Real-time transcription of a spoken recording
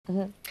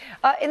In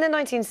the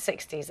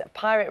 1960s,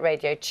 pirate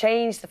radio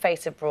changed the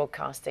face of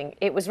broadcasting.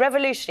 It was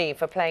revolutionary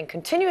for playing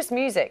continuous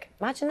music,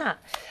 imagine that,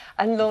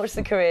 and launched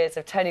the careers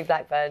of Tony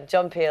Blackburn,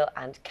 John Peel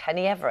and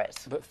Kenny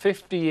Everett. But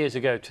 50 years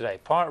ago today,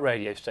 pirate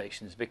radio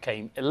stations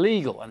became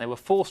illegal and they were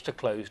forced to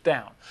close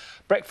down.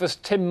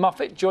 Breakfast Tim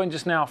Muffet joins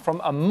us now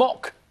from a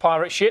mock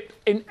pirate ship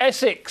in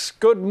Essex.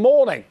 Good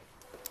morning.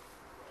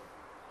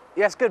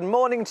 Yes, good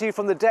morning to you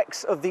from the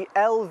decks of the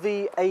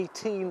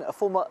LV-18, a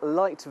former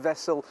light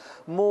vessel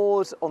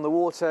moored on the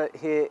water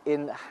here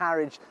in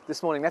Harwich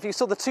this morning. Now, if you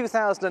saw the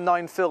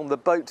 2009 film, The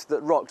Boat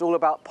That Rocked, all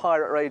about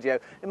pirate radio,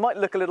 it might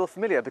look a little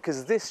familiar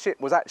because this ship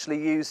was actually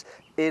used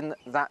in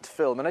that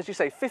film. And as you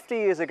say, 50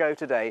 years ago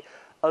today,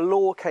 a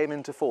law came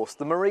into force,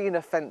 the Marine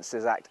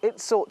Offences Act.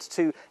 It sought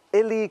to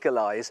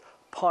illegalise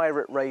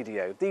pirate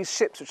radio. These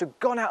ships which had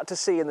gone out to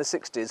sea in the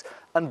 60s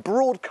and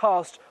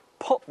broadcast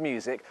pop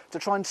music to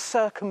try and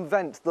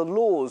circumvent the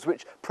laws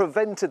which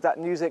prevented that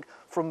music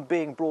from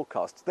being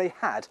broadcast. They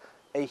had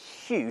a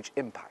huge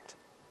impact.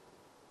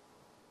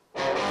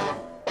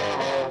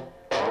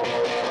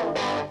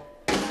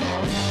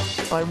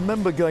 I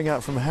remember going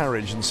out from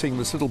Harwich and seeing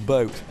this little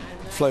boat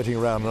floating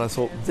around, and I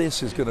thought,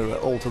 this is going to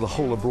alter the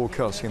whole of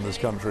broadcasting in this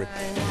country.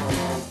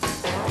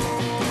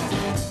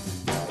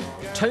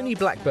 Tony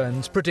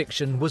Blackburn's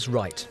prediction was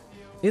right.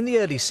 In the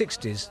early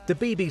 60s, the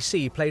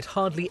BBC played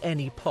hardly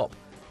any pop.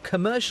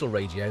 Commercial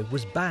radio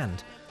was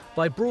banned.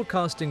 By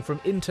broadcasting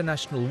from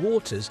international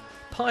waters,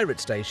 pirate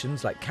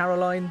stations like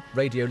Caroline,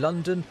 Radio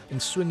London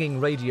and swinging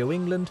Radio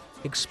England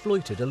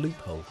exploited a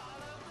loophole.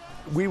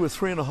 We were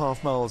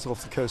 3.5 miles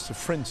off the coast of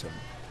Frinton.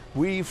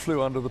 We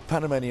flew under the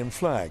Panamanian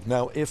flag.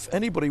 Now, if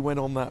anybody went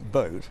on that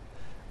boat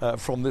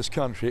from this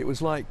country, it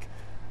was like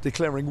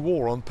declaring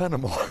war on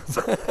Panama.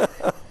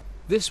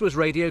 This was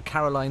Radio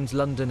Caroline's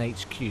London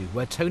HQ,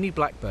 where Tony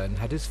Blackburn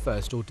had his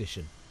first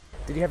audition.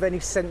 Did you have any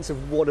sense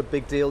of what a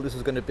big deal this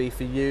was going to be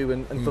for you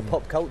and for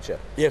pop culture?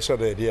 Yes, I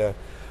did, yeah.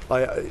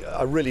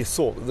 I really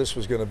thought that this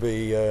was going to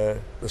be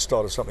the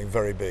start of something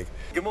very big.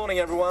 Good morning,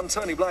 everyone.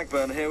 Tony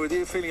Blackburn here with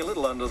you, feeling a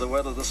little under the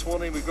weather this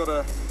morning. We've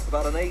got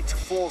about an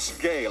 8-force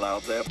gale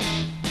out there.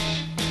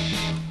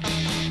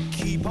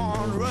 Keep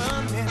on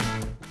running.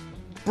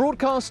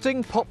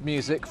 Broadcasting pop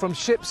music from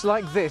ships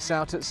like this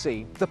out at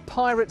sea, the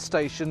pirate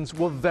stations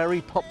were very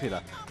popular.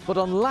 But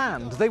on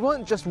land, they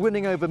weren't just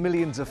winning over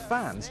millions of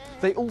fans,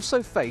 they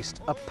also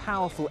faced a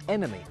powerful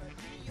enemy,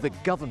 the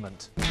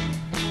government.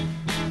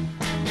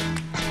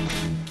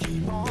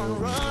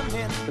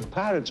 The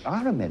pirates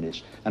are a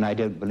menace, and I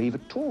don't believe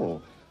at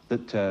all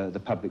that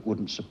the public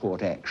wouldn't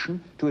support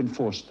action to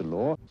enforce the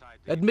law.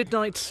 At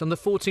midnight on the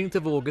 14th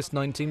of August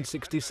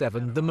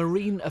 1967, the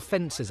Marine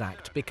Offences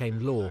Act became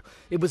law.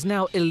 It was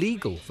now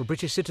illegal for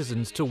British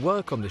citizens to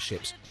work on the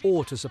ships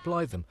or to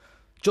supply them.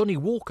 Johnnie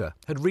Walker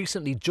had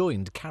recently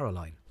joined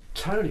Caroline.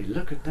 Tony,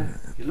 look at that.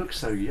 You look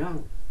so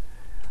young.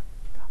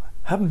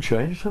 Haven't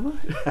changed, have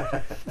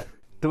I?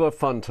 There were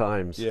fun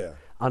times. Yeah.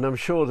 And I'm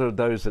sure there were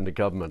those in the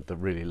government that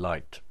really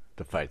liked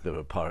the fact there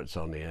were pirates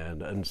on the air,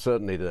 and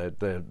certainly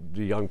the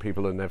young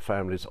people and their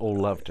families all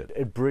loved it.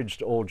 It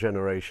bridged all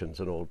generations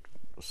and all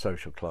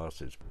social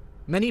classes.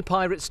 Many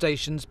pirate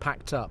stations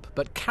packed up,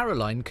 but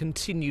Caroline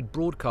continued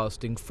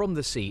broadcasting from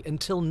the sea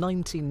until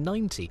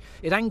 1990.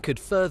 It anchored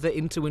further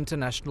into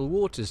international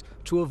waters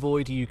to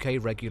avoid UK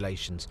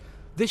regulations.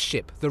 This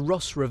ship, the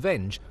Ross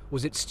Revenge,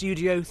 was its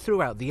studio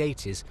throughout the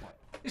 80s.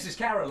 This is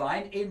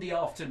Caroline in the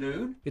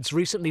afternoon. It's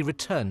recently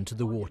returned to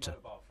the water.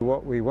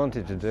 What we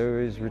wanted to do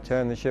is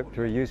return the ship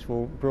to a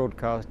useful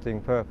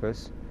broadcasting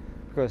purpose,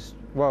 because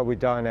while we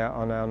dine out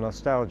on our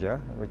nostalgia,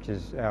 which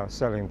is our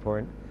selling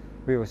point,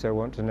 we also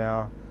want to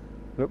now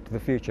look to the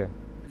future.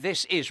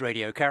 This is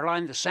Radio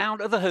Caroline, the sound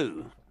of the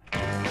Who.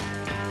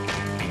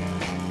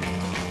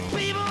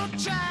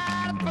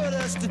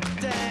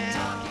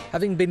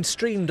 Having been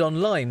streamed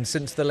online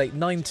since the late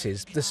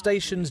 90s, the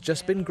station's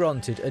just been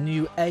granted a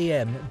new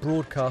AM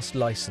broadcast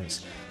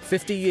licence.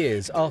 50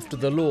 years after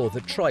the law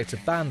that tried to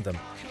ban them,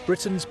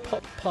 Britain's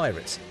pop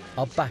pirates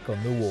are back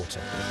on the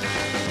water.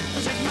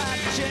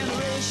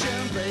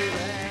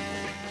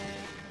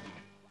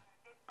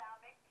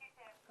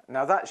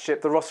 Now that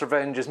ship, the Ross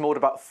Revenge, is moored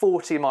about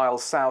 40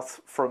 miles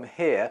south from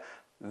here.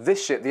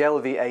 This ship, the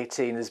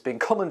LV-18, has been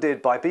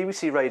commandeered by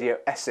BBC Radio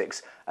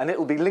Essex, and it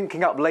will be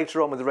linking up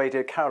later on with the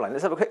Radio Caroline.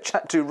 Let's have a quick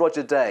chat to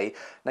Roger Day.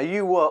 Now,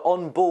 you were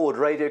on board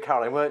Radio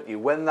Caroline, weren't you,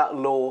 when that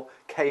law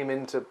came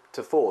into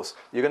force?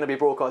 You're going to be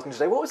broadcasting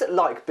today. What was it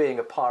like being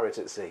a pirate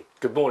at sea?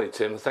 Good morning,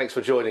 Tim. Thanks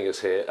for joining us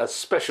here. A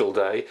special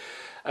day.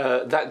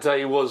 That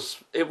day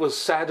was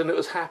sad and it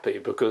was happy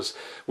because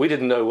we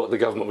didn't know what the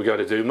government were going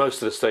to do.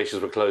 Most of the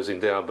stations were closing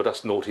down, but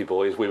us naughty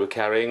boys, we were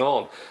carrying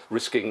on,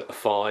 risking a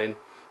fine,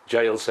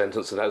 jail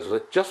sentence and that sort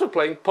of thing, just for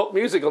playing pop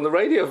music on the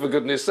radio, for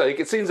goodness sake.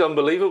 It seems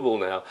unbelievable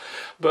now.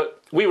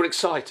 But we were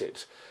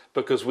excited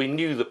because we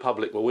knew the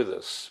public were with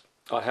us.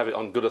 I have it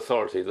on good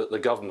authority that the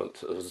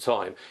government at the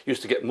time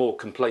used to get more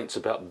complaints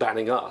about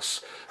banning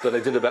us than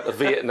they did about the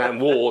Vietnam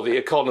War, the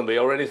economy,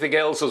 or anything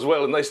else as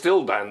well, and they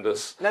still banned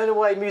us. Now, in a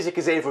way, music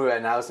is everywhere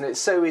now, isn't it? It's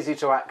so easy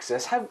to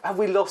access. Have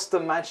we lost the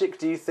magic,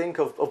 do you think,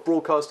 of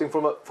broadcasting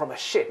from a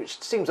ship,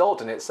 which seems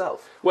odd in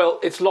itself? Well,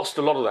 it's lost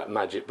a lot of that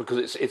magic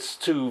because it's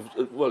too,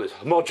 well, it's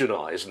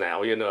homogenised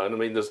now, you know, and I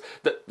mean,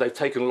 they've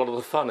taken a lot of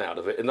the fun out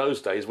of it. In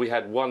those days, we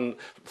had one,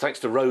 thanks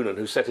to Ronan,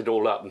 who set it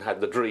all up and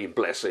had the dream,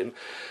 bless him,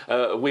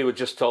 we were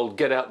just told,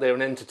 get out there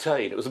and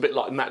entertain. It was a bit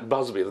like Matt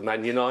Busby, the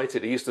Man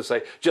United. He used to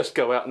say, just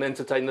go out and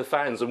entertain the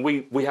fans, and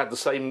we had the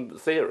same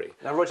theory.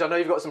 Now, Roger, I know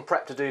you've got some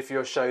prep to do for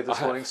your show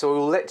this morning, so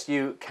we'll let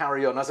you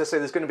carry on. As I say,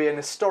 there's going to be an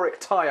historic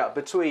tie-up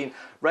between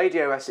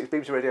Radio Essex,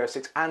 BBC Radio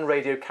Essex and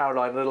Radio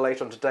Caroline a little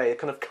later on today,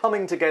 kind of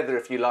coming together,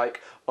 if you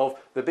like, of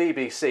the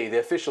BBC, the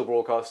official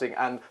broadcasting,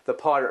 and the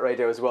pirate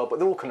radio as well. But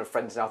they're all kind of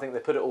friends now. I think they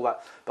put it all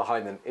that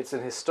behind them. It's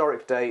an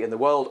historic day in the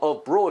world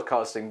of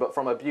broadcasting, but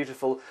from a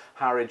beautiful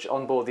Harwich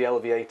on board the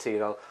LV18.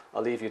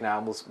 I'll leave you now,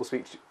 and we'll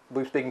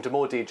be speaking to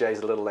more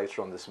DJs a little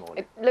later on this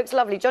morning. It looks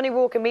lovely. Johnnie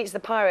Walker Meets the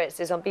Pirates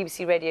is on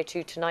BBC Radio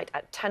 2 tonight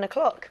at 10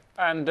 o'clock.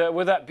 And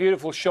with that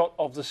beautiful shot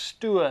of the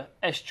Stour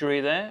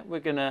estuary there, we're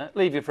going to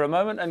leave you for a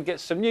moment and get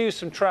some news,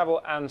 some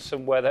travel and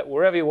some weather.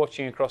 Wherever you're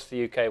watching across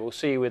the UK, we'll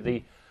see you with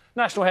the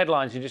national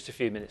headlines in just a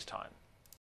few minutes' time.